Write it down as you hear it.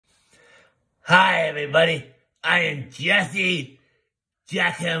Hi everybody, I am Jesse,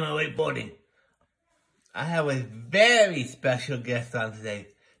 Jackhammer Wakeboarding. I have a very special guest on today,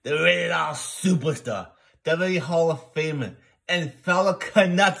 the rated R superstar, WWE Hall of Famer, and fellow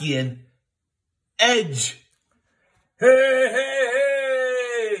Canuckian, Edge. Hey,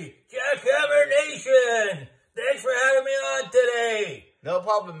 Jackhammer Nation! Thanks for having me on today. No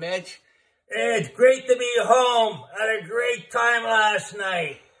problem, Edge. It's great to be home. Had a great time last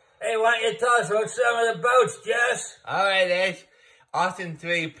night. Hey, why don't you tell us about some of the bouts, Jess? Alright, Edge. Austin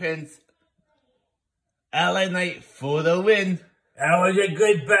 3 pins LA Knight for the win. That was a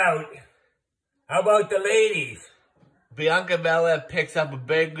good bout. How about the ladies? Bianca Belair picks up a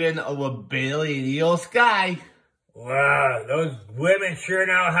big win over Bayley in the old Sky. Wow, those women sure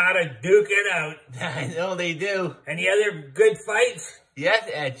know how to duke it out. I know they do. Any other good fights? Yes,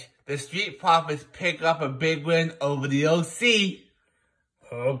 Edge. The Street Profits pick up a big win over the OC.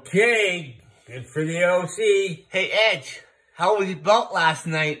 Okay, good for the OC. Hey, Edge, how was your belt last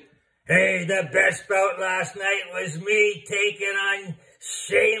night? Hey, the best bout last night was me taking on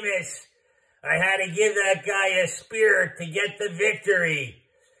Sheamus. I had to give that guy a spear to get the victory.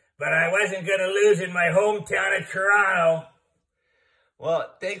 But I wasn't going to lose in my hometown of Toronto.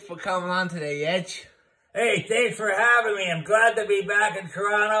 Well, thanks for coming on today, Edge. Hey, thanks for having me. I'm glad to be back in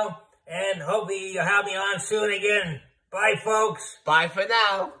Toronto. And hopefully you'll have me on soon again. Bye, folks. Bye for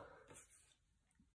now.